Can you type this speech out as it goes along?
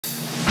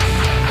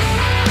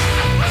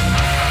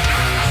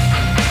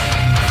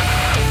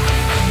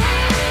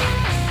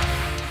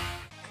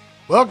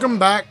Welcome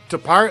back to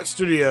Pirate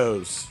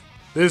Studios.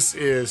 This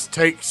is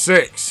take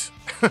 6.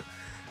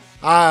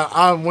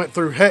 I went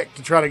through heck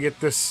to try to get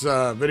this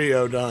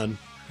video done.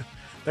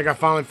 I think I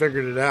finally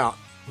figured it out.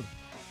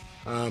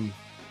 I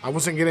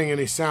wasn't getting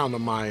any sound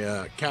on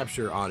my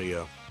capture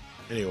audio.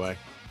 Anyway,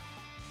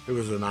 it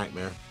was a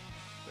nightmare.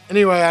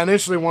 Anyway, I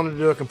initially wanted to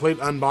do a complete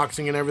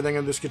unboxing and everything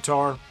of this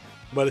guitar,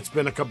 but it's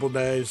been a couple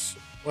days.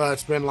 Well,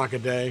 it's been like a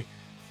day,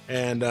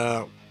 and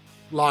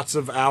lots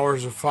of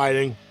hours of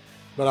fighting,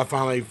 but I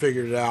finally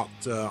figured it out,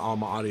 all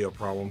my audio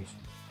problems.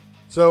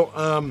 So,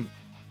 I'm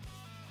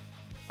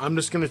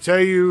just going to tell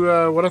you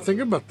what I think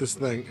about this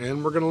thing,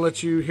 and we're going to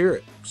let you hear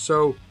it.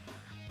 So,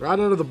 right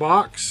out of the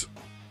box,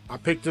 I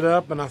picked it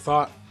up, and I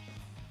thought,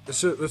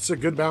 it's a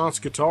good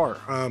balanced guitar.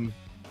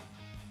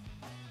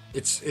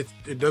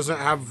 It doesn't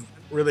have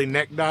really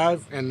neck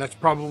dive, and that's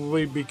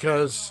probably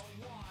because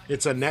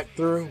it's a neck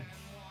through.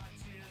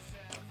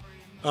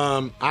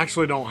 I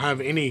actually don't have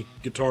any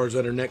guitars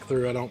that are neck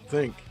through, I don't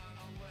think.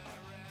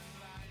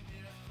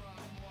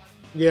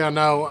 Yeah,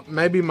 no,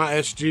 maybe my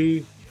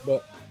SG,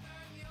 but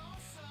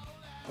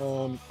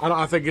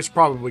I think it's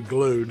probably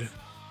glued.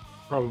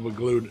 Probably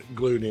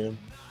glued in.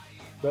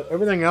 But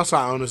everything else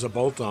I own is a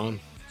bolt-on,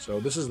 so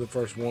this is the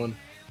first one.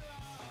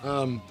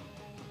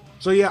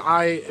 So yeah,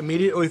 I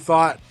immediately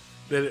thought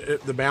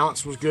that the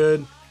balance was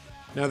good.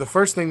 Now the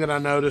first thing that I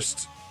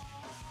noticed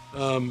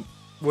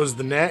was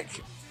the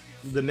neck.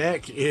 The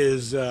neck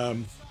is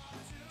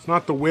it's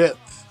not the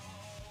width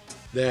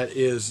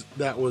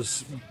that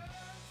was,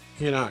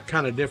 you know,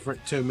 kind of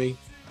different to me,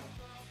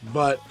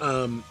 but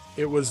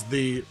it was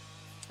the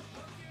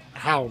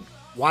how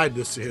wide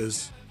this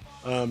is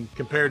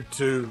compared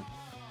to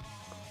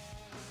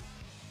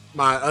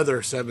my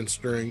other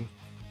 7-string.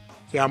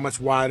 See how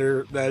much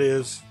wider that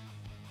is.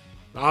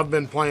 I've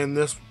been playing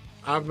this.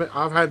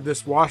 I've had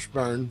this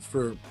Washburn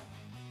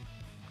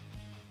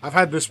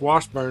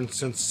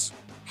since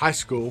high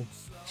school.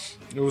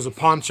 It was a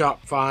pawn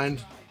shop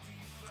find,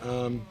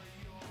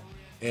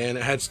 and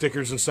it had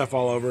stickers and stuff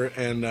all over it.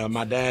 And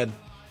my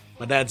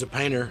dad's a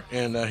painter,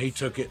 and he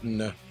took it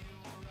and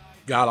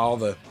got all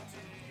the.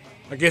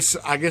 I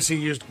guess he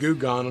used Goo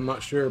Gone. I'm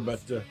not sure,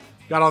 but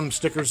got all them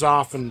stickers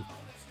off and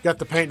got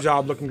the paint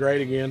job looking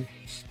great again.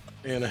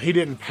 And he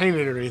didn't paint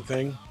it or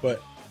anything,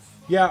 but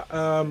yeah.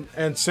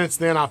 And since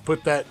then, I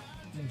put that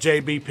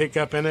JB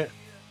pickup in it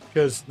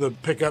because the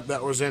pickup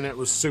that was in it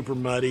was super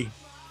muddy.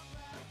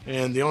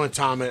 And the only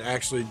time it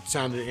actually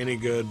sounded any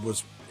good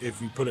was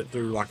if you put it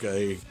through like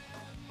a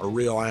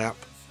real amp.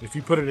 If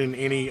you put it in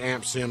any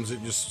amp sims,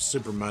 it just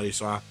super muddy.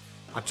 So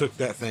I took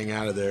that thing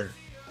out of there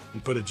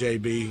and put a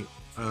JB,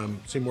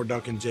 Seymour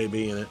Duncan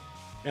JB in it.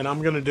 And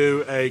I'm going to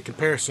do a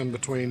comparison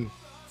between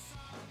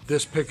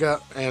this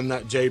pickup and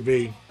that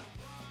JB.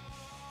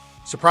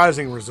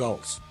 Surprising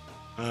results.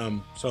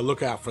 So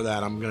look out for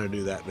that. I'm going to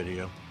do that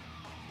video.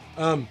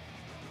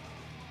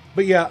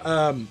 But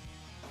yeah,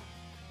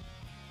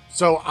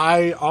 so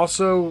I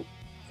also,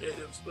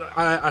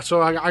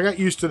 I got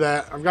used to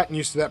that. I've gotten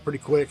used to that pretty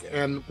quick.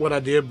 And what I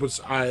did was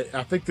I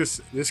think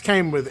this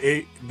came with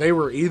they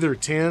were either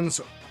 10s,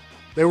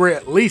 they were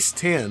at least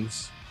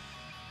 10s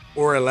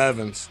or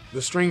 11s.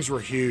 The strings were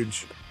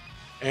huge.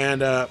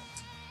 And I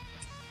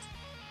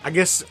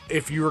guess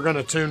if you were going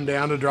to tune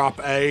down to drop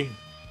A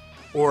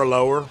or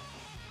lower,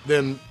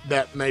 then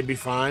that may be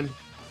fine.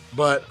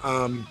 But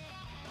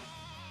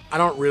I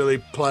don't really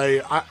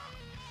play.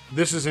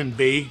 This is in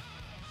B.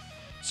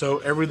 So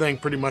everything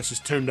pretty much is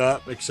tuned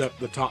up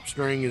except the top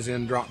string is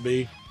in drop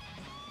B.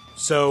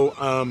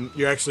 So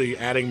you're actually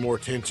adding more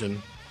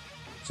tension.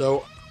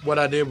 So what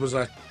I did was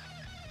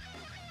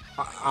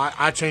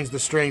I changed the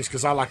strings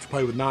because I like to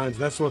play with 9s.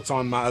 That's what's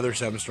on my other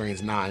 7-string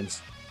is 9s.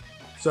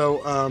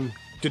 So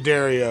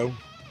D'Addario,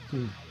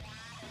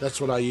 that's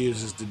what I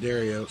use is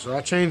D'Addario. So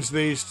I changed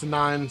these to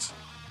 9s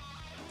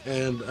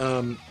and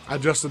I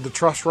adjusted the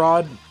truss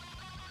rod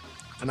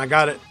and I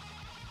got it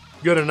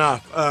good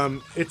enough.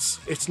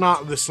 It's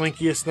not the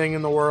slinkiest thing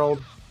in the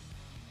world,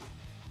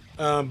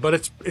 but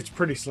it's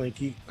pretty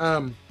slinky.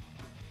 The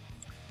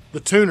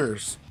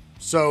tuners.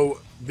 So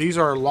these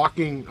are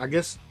locking. I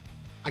guess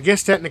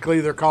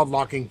technically they're called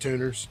locking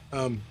tuners.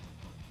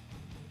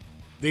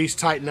 These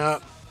tighten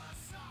up.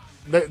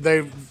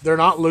 They're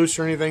not loose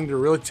or anything. They're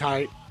really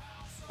tight.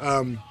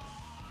 And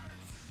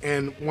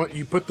when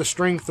you put the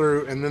string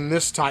through, and then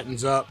this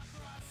tightens up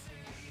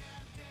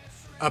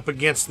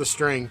against the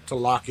string to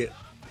lock it.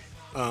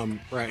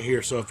 Right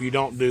here. So if you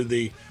don't do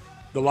the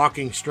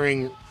locking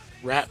string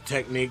wrap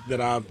technique that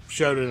I've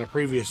showed in a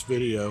previous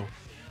video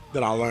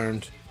that I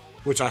learned,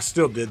 which I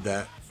still did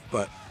that,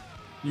 but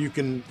you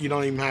don't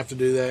even have to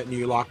do that and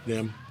you lock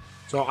them.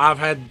 So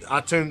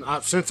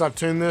since I've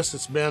tuned this,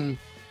 it's been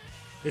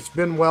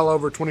well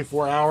over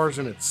 24 hours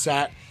and it's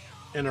sat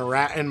in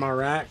my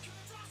rack.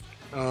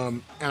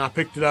 And I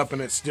picked it up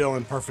and it's still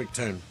in perfect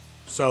tune.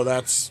 So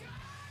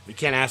you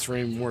can't ask for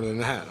any more than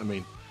that. I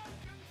mean,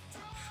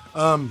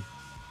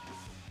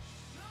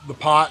 the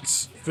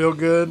pots feel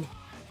good.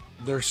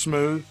 They're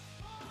smooth.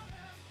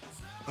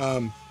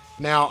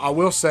 Now, I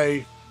will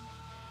say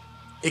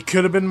It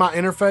could have been my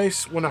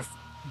interface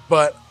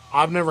but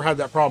I've never had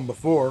that problem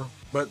before.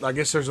 But I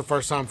guess there's a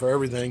first time for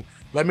everything.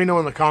 Let me know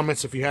in the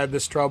comments if you had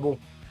this trouble.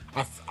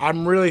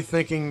 I'm really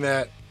thinking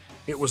that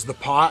it was the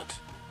pot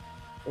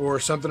or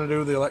something to do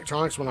with the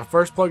electronics. When I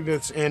first plugged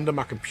this into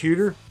my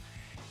computer,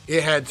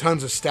 it had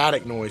tons of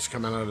static noise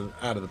coming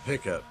out of the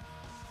pickup.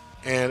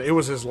 And it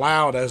was as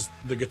loud as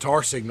the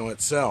guitar signal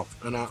itself.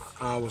 And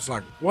I was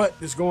like, what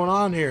is going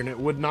on here? And it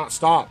would not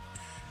stop.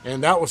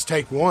 And that was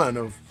take one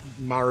of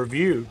my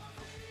review.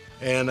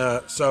 And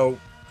so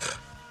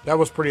that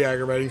was pretty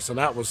aggravating. So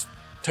that was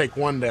take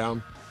one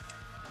down.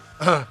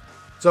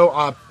 So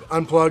I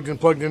unplugged and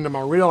plugged into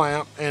my real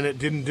amp, and it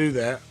didn't do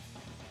that.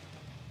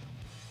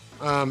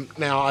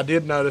 Now I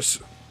did notice,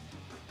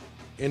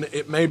 and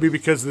it may be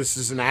because this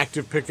is an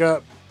active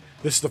pickup.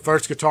 This is the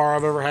first guitar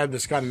I've ever had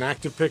that's got an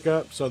active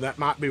pickup, so that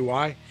might be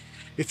why.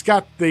 It's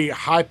got the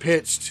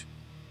high-pitched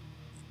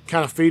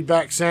kind of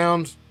feedback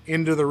sound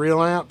into the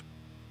real amp,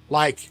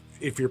 like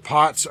if your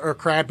pots are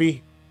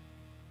crappy.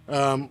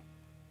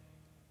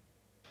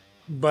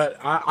 But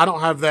I don't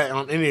have that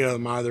on any of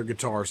my other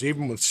guitars,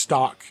 even with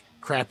stock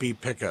crappy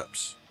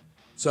pickups.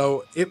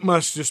 So it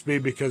must just be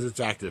because it's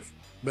active.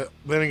 But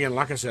then again,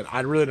 like I said,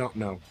 I really don't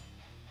know.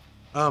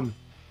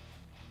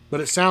 But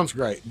it sounds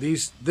great.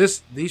 These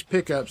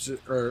pickups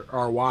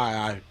are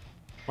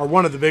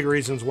one of the big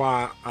reasons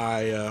why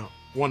I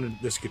wanted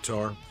this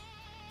guitar.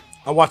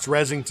 I watched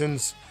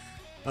Resington's.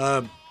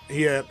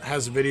 He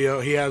has a video.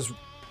 He has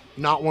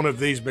not one of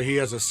these, but he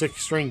has a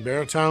 6-string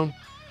baritone.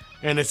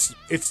 And it's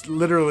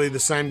literally the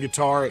same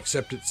guitar,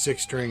 except it's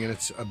 6-string and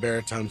it's a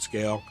baritone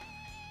scale,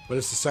 but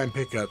it's the same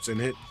pickups.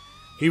 And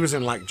he was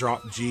in like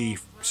drop G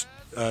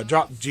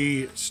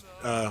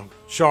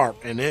sharp,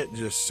 and it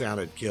just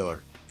sounded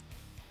killer.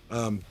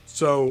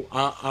 So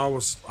I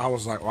was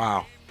like,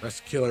 wow, that's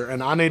killer.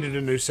 And I needed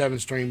a new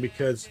 7-string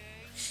because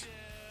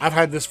I've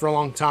had this for a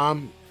long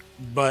time,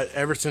 but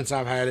ever since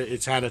I've had it,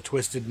 it's had a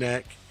twisted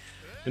neck,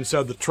 and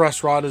so the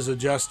truss rod is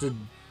adjusted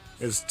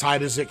as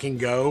tight as it can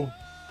go.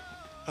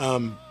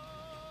 But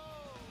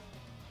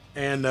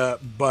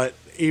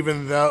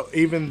even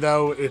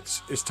though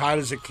it's as tight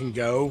as it can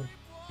go,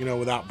 you know,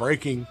 without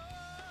breaking,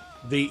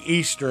 the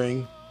E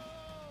string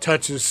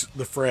touches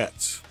the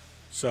frets.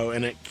 So,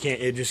 and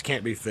it just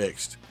can't be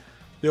fixed.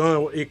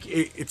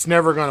 It's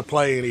never going to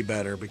play any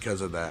better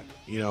because of that.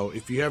 You know,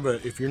 if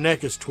your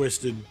neck is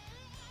twisted,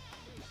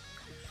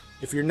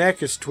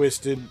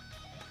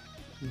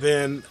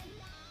 then,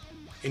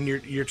 and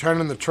you're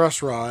turning the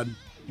truss rod,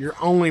 you're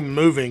only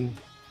moving.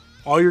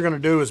 All you're going to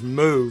do is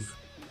move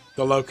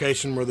the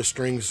location where the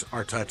strings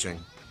are touching.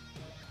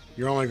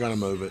 You're only going to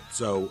move it.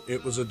 So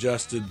it was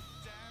adjusted,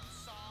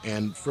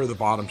 and for the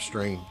bottom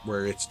string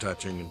where it's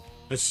touching, and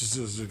it's just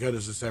as good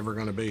as it's ever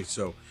going to be.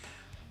 So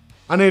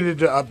I needed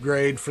to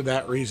upgrade for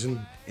that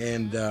reason,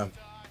 and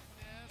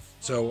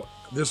so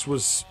this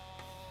was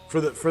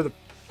for the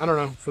I don't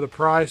know, for the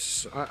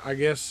price. I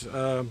guess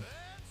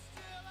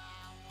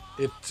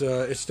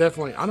it's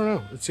definitely, I don't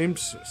know. It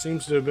seems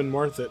to have been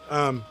worth it.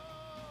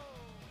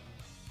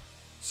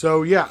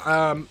 So yeah,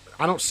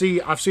 I've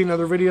seen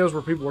other videos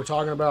where people were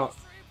talking about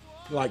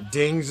like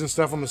dings and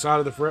stuff on the side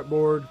of the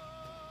fretboard,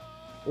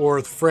 or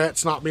the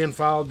frets not being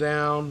filed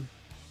down.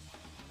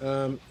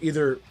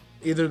 Either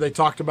they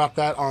talked about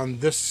that on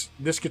this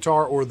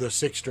guitar or the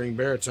 6-string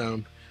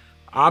baritone.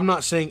 I'm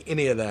not seeing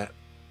any of that.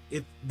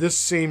 This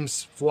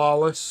seems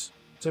flawless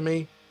to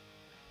me.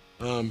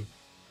 And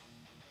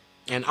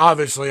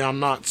obviously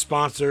I'm not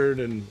sponsored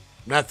and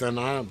nothing.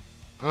 I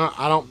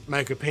don't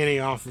make a penny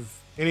off of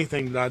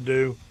anything that I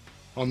do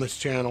on this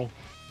channel,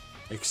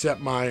 except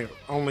my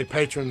only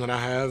patron that I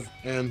have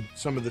and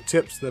some of the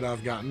tips that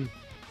I've gotten.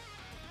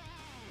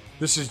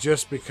 This is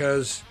just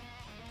because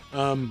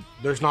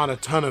there's not a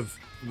ton of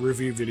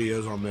review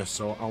videos on this,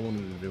 so I wanted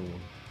to do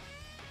one.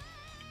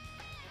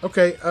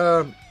 Okay,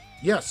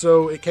 yeah,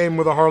 so it came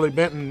with a Harley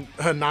Benton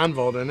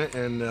 9-volt in it,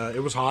 and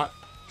it was hot,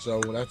 so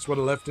that's what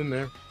I left in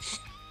there.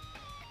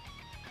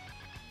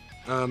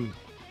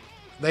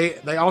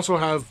 They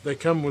also they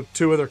come with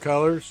 2 other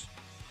colors.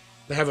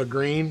 They have a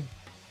green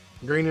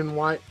and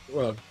white,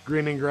 well,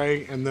 green and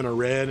gray, and then a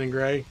red and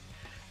gray.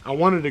 I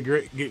wanted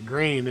to get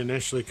green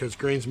initially because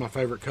green's my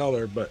favorite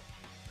color, but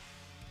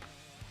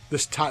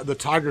the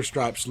tiger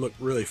stripes look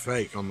really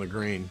fake on the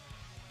green.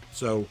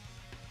 So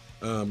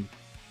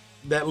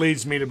that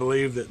leads me to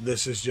believe that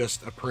this is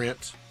just a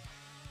print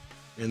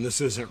and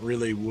this isn't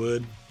really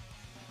wood.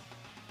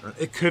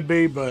 It could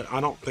be, but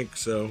I don't think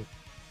so.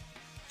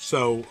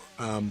 So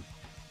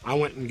I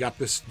went and got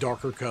this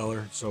darker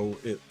color so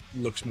it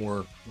looks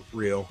more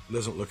real. It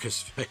doesn't look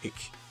as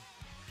fake.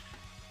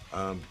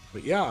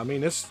 But yeah, I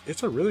mean,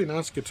 it's a really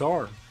nice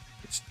guitar.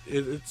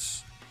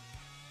 It's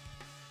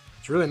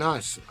really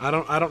nice. I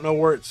don't know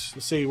where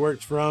let's see where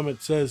it's from.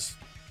 It says,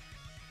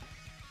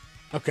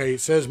 okay,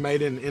 it says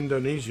made in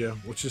Indonesia,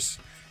 which is,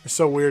 it's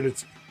so weird.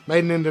 It's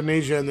made in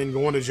Indonesia and then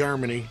going to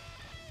Germany,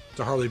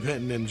 to Harley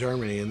Benton in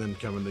Germany, and then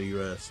coming to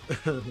the US.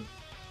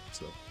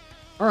 So,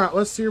 all right,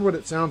 let's hear what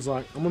it sounds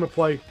like. I'm gonna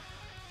play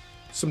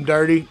some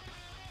dirty,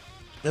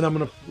 And I'm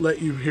going to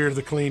let you hear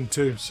the clean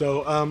too.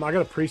 So I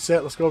got a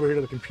preset. Let's go over here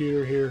to the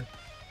computer here.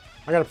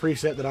 I got a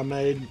preset that I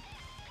made.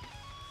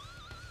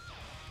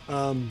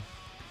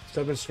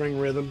 7-string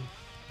rhythm.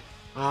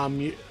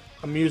 I'm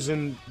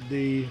using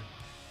the...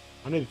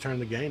 I need to turn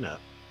the gain up.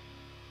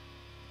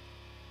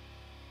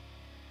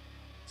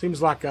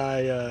 Seems like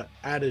I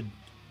added...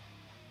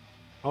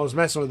 I was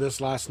messing with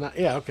this last night.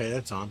 Yeah, okay,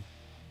 that's on.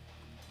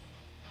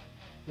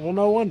 Well,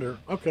 no wonder.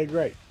 Okay,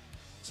 great.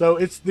 So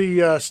it's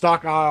the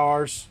stock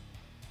IRs,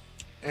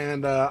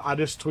 and I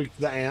just tweaked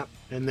the amp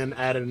and then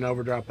added an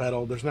overdrive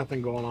pedal. There's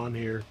nothing going on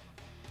here.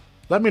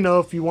 Let me know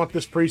if you want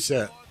this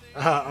preset.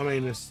 I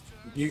mean, it's,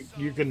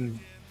 you can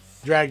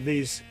drag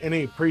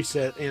any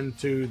preset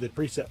into the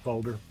preset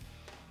folder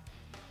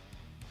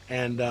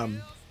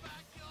and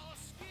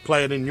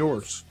play it in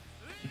yours.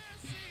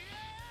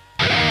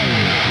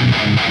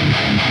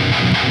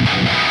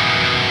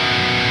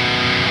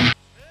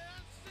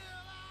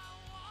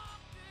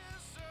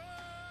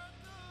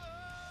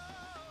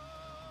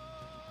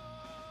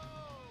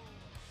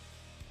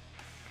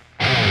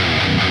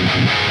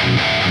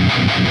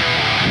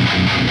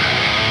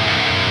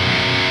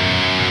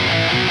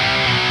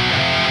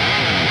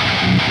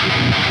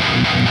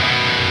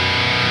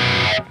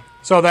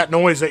 So that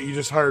noise that you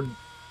just heard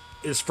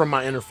is from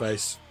my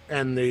interface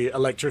and the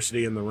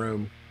electricity in the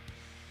room.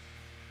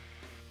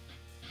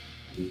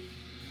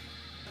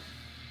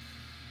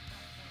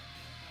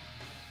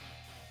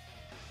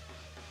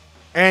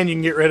 And you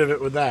can get rid of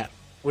it with that,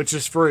 which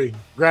is free.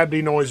 Grab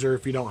denoiser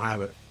if you don't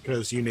have it,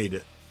 because you need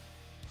it.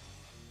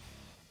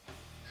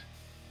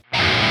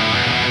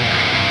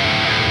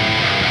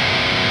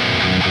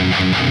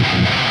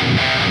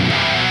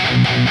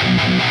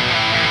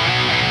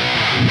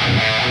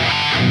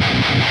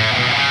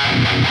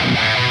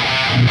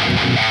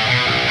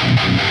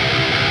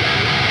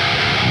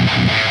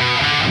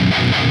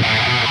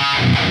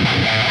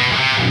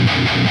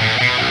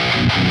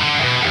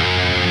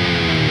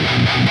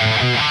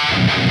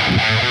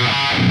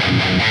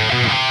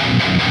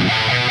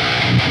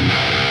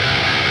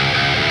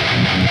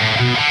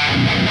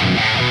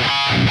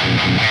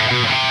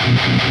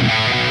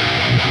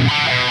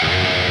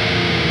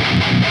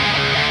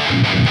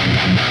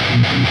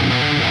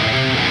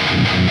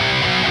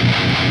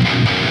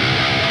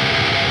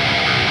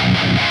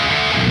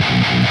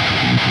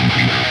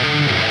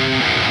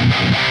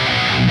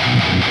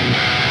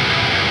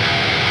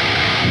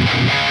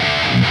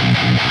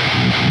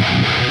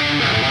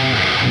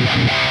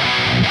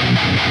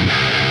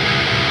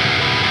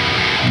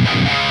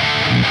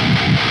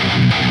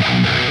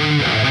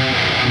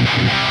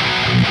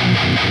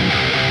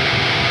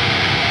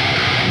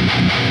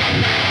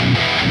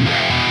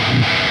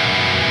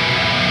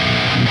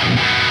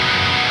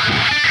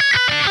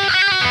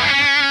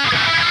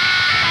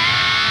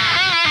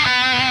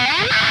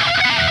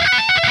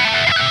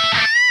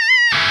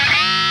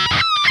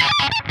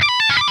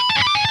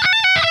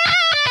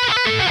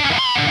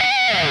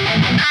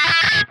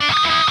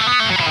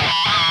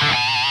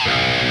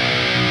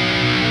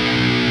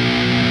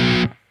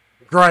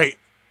 Great.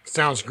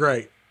 Sounds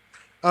great.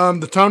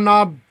 The tone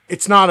knob,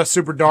 it's not a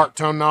super dark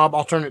tone knob.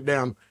 I'll turn it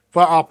down.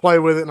 But I'll play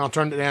with it and I'll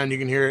turn it down. You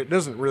can hear it. It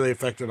doesn't really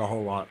affect it a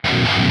whole lot.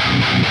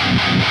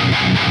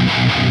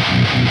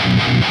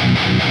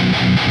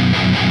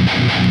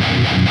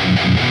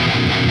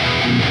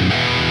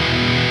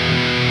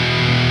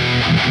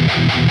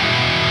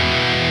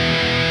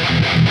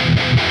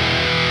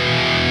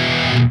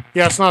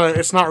 Yeah,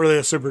 it's not really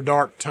a super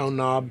dark tone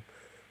knob.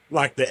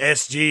 Like the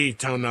SG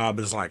tone knob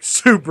is like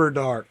super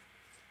dark.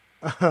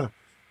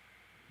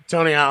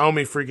 Tony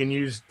Iommi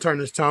freaking turn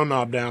his tone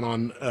knob down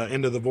on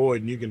Into the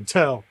Void, and you can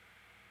tell.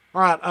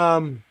 All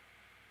right,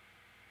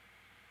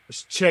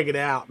 let's check it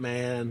out,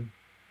 man.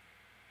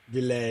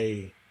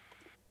 Delay.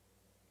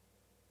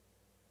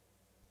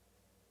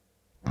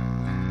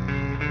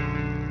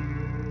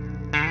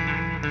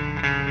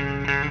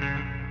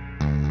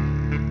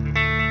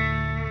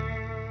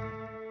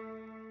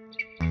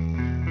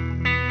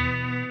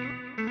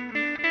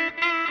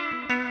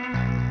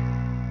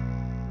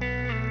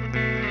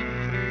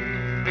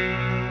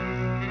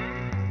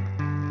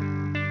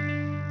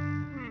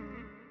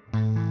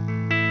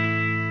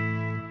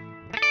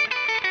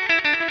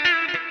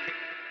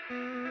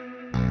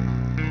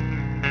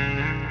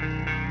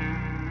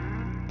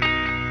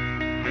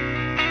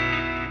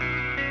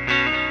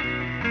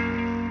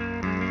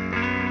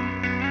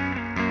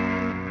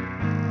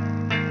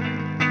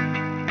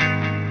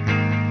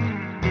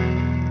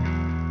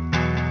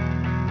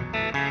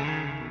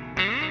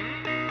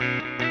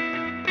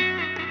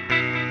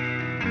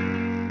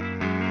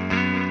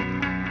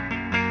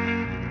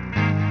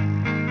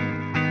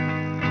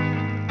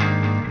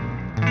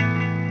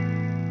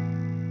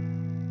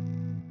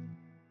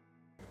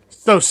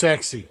 So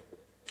sexy.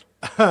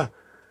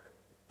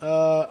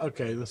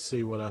 Okay, let's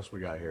see what else we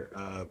got here.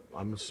 I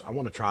want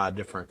to try a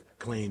different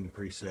clean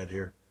preset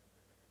here.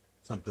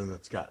 Something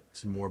that's got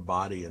some more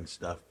body and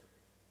stuff.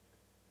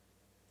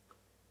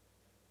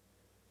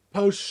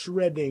 Post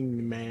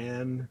shredding,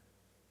 man.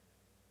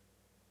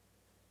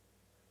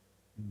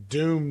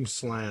 Doom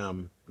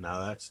Slam.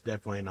 No, that's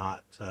definitely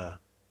not.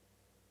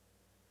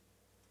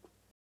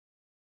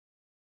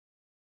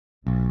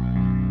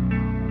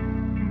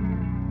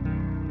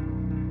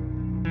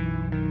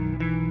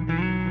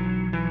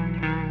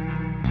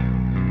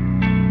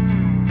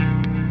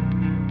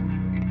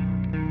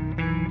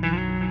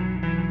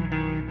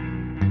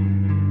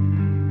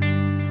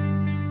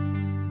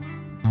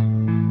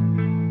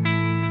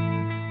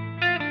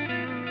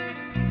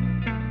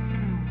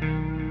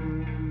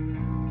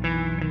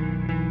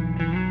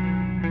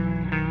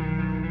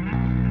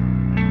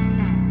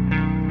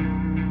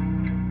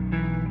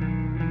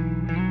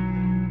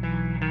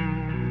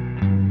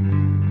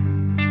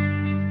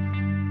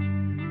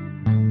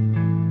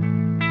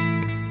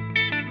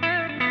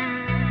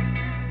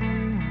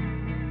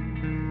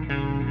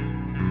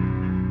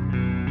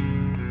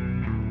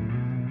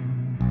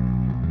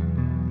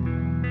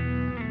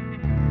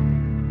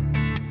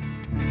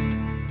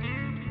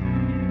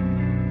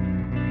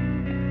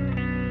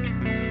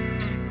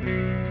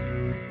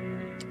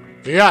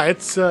 Yeah,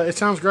 it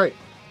sounds great.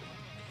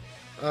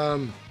 It's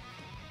a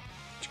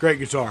great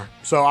guitar,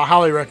 so I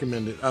highly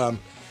recommend it. I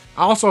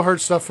also heard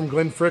stuff from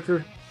Glenn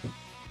Fricker.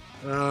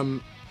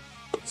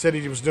 Said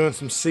he was doing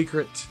some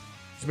secret.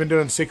 He's been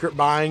doing secret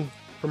buying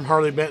from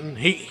Harley Benton.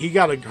 He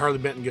got a Harley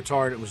Benton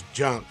guitar and it was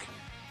junk.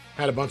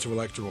 Had a bunch of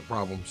electrical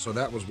problems, so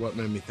that was what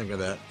made me think of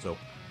that. So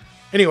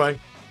anyway,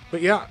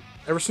 but yeah,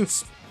 ever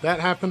since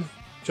that happened,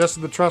 adjusted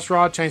the truss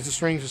rod, changed the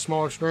strings to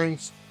smaller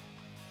strings.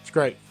 It's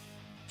great.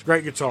 It's a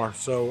great guitar.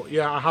 So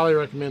yeah, I highly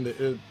recommend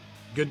it.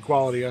 Good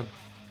quality. I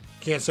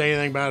can't say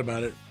anything bad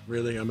about it,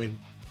 really. I mean,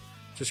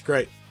 just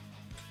great.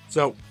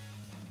 So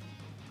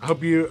I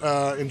hope you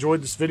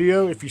enjoyed this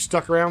video. If you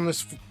stuck around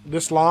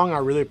this long, I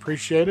really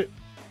appreciate it.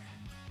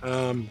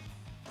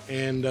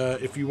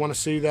 If you want to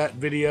see that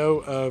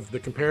video of the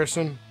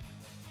comparison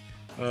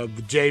of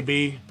the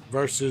JB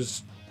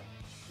versus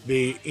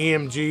the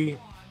EMG,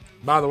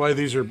 by the way,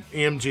 these are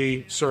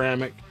EMG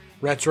ceramic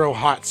retro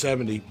hot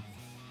 70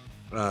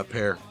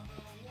 pair.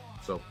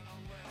 So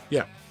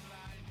yeah,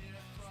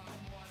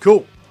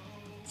 cool.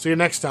 See you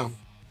next time.